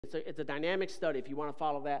It's a dynamic study if you want to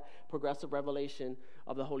follow that progressive revelation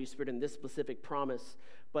of the Holy Spirit and this specific promise.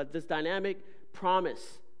 But this dynamic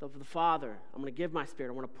promise of the Father, I'm going to give my Spirit.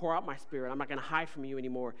 I want to pour out my Spirit. I'm not going to hide from you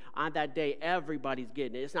anymore. On that day, everybody's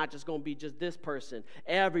getting it. It's not just going to be just this person.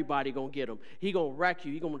 Everybody going to get him. He going to wreck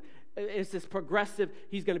you. It's this progressive.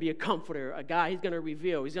 He's going to be a comforter, a guy. He's going to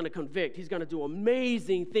reveal. He's going to convict. He's going to do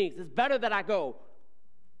amazing things. It's better that I go.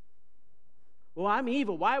 Well, I'm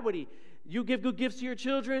evil. Why would he? You give good gifts to your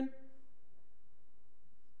children?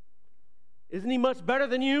 Isn't he much better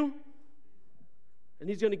than you? And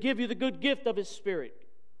he's going to give you the good gift of his Spirit.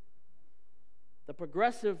 The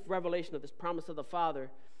progressive revelation of this promise of the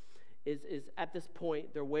Father is at this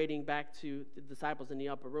point, they're waiting back to the disciples in the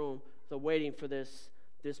upper room. They're waiting for this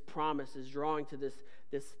promise, is drawing to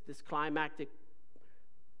this climactic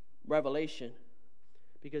revelation.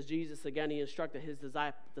 Because Jesus, again, he instructed his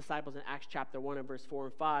disciples in Acts chapter 1 and verse 4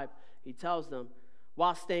 and 5. He tells them,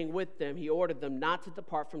 while staying with them, he ordered them not to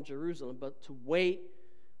depart from Jerusalem, but to wait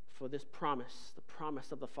for this promise, the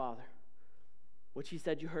promise of the Father, which he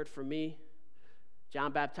said, you heard from me.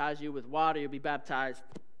 John baptized you with water. You'll be baptized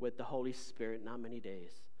with the Holy Spirit not many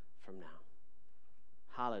days from now.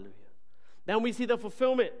 Hallelujah. Then we see the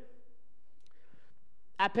fulfillment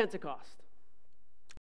at Pentecost.